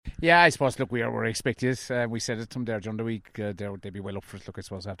Yeah, I suppose, look, we were expected. We said it to them there during the week. They'd be well up for it, look, I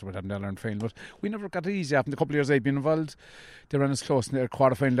suppose, after we had an All-Ireland final. But we never got it easy. After the couple of years I've been involved, they ran us close in their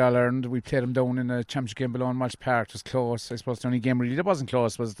quarter-final All-Ireland. We played them down in a championship game below in Walsh Park. It was close. I suppose the only game really that wasn't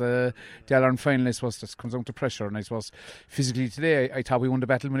close was the All-Ireland final. I suppose this comes down to pressure. And I suppose physically today, I thought we won the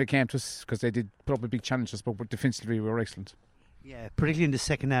battle when it came to us because they did put up a big challenge, but defensively we were excellent. Yeah, particularly in the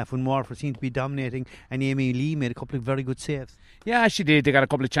second half when Waterford seemed to be dominating and Amy Lee made a couple of very good saves. Yeah, she did. They got a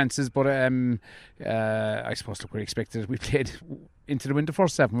couple of chances, but I suppose, look, we expected it. We played into the win the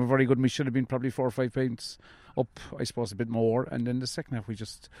first half and we were very good and we should have been probably 4 or 5 points up, I suppose, a bit more, and then the second half we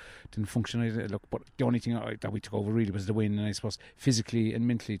just didn't function. Look, but the only thing that we took over really was the win, and I suppose physically and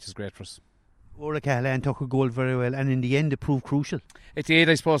mentally it was great for us. Orla Callahan took a goal very well, and in the end it proved crucial. It did,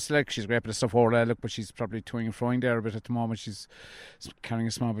 I suppose. Like, she's great with the stuff, Orla, look, but she's probably toing and froing there a bit at the moment. She's carrying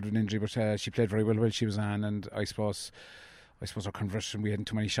a small bit of an injury, but she played very well while she was on, and I suppose our conversion, we hadn't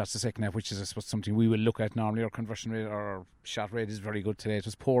too many shots the second half, which is, I suppose, something we will look at normally. Our conversion rate, our shot rate is very good today. It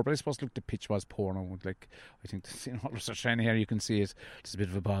was poor, but I suppose, look, the pitch was poor now. Like, I think, all of us are here, you can see it. It's a bit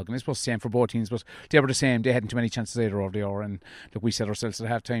of a bog, and I suppose same for both teams, but they were the same. They hadn't too many chances either over the hour, and look, we set ourselves at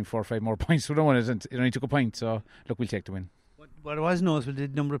half time 4 or 5 more points. We don't want it, and it only took a point, so look, we'll take the win. What I was noticed with the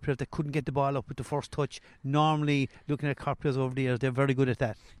number of players that couldn't get the ball up with the first touch. Normally, looking at Cork players over the years, they're very good at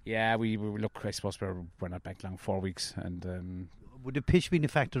that. Yeah, we look, I suppose we're not back long, 4 weeks, and would the pitch be a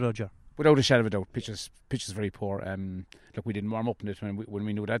factor, Roger? Without a shadow of a doubt, pitch is very poor. Look, we didn't warm up in it when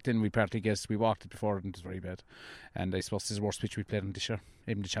we knew that. Then we partly guessed we walked it before, and it was very bad. And I suppose this is the worst pitch we played on this year.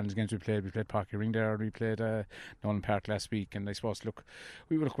 Even the challenge games we played Parky Ring there, we played Nolan Park last week. And I suppose,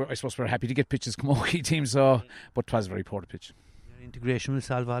 I suppose we're happy to get pitches Camogie teams, but it was very poor, the pitch. Integration will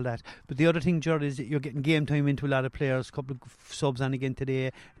solve all that. But the other thing, Gerard, is that you're getting game time into a lot of players. A couple of subs on again today,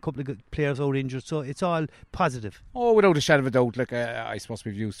 a couple of players out injured, so it's all positive. Oh, without a shadow of a doubt. Like, I suppose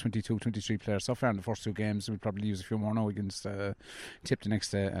we've used 22, 23 players so far in the first 2 games. We'll probably use a few more now against Tip the next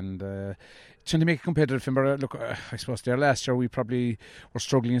day, and trying to make it competitive. Look, I suppose there last year we probably were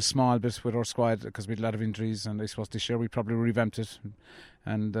struggling a small bit with our squad because we had a lot of injuries, and I suppose this year we probably revamped it.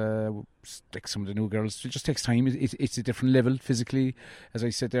 And like some of the new girls, it just takes time. It's a different level physically, as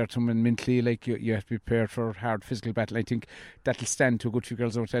I said there to them, and mentally. Like, you have to be prepared for hard physical battle. I think that'll stand to a good few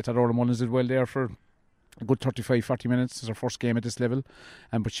girls out there. I thought Orla Mullins did well there for a good 35-40 minutes. It's her first game at this level,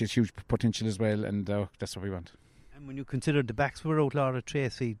 but she has huge potential as well, and that's what we want. And when you consider the backs were out, Laura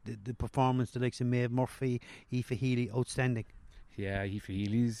Tracy, the performance, the likes of Maeve Murphy, Aoife Healy, outstanding. Yeah, Aoife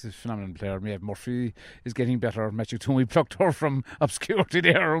Healy's a phenomenal player. Maeve Murphy is getting better. Matthew Toomey plucked her from obscurity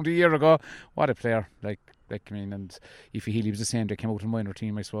there around a year ago. What a player! And Aoife Healy was the same. They came out in minor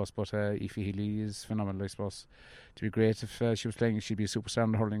team, I suppose, but Aoife Healy is phenomenal, I suppose. To be great if she was playing, she'd be a superstar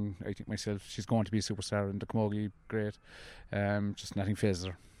in the hurling. I think myself, she's going to be a superstar in the Camogie. Great, just nothing phases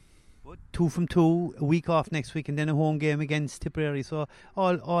her. 2 from 2, a week off next week, and then a home game against Tipperary. So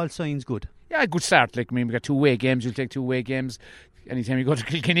all signs good. Yeah, good start. Like, I mean, we got 2 away games. You'll take 2 away games anytime you go to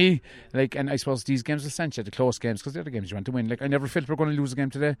Kilkenny. Like, and I suppose these games will stand you, the close games, because they're the games you want to win. Like, I never felt we're going to lose a game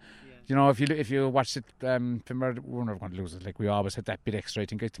today. Yeah. You know, if you watched it, we're never going to lose it. Like, we always had that bit extra. I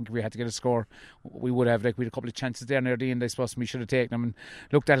think if we had to get a score, we would have. Like, we had a couple of chances there near the end. I suppose we should have taken them. And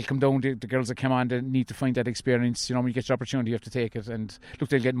look, that'll come down. The girls that come on, they need to find that experience. You know, when you get your opportunity, you have to take it. And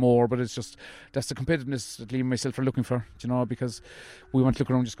look, they'll get more. But it's just, that's the competitiveness that Liam and myself are looking for. You know, because we want to look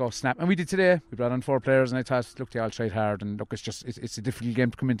around and just go snap. And we did today. We brought on 4 players, and I thought, look, they all tried hard. And look, it's a difficult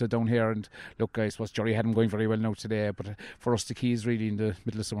game to come into down here. And look, I suppose Jerry had them going very well now today. But for us, the key is really in the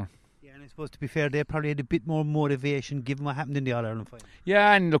middle of summer. I suppose, to be fair, they probably had a bit more motivation given what happened in the All-Ireland final.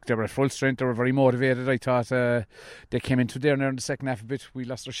 Yeah, and look, they were at full strength. They were very motivated. I thought they came into there in the second half a bit. We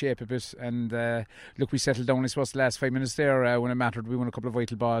lost our shape a bit, and look, we settled down, I suppose, the last 5 minutes there when it mattered. We won a couple of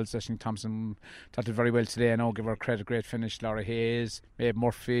vital balls. I think Thompson did very well today. I know, give her credit, great finish. Laura Hayes, Maeve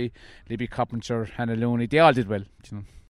Murphy, Libby Coppinger, Hannah Looney, they all did well, you know.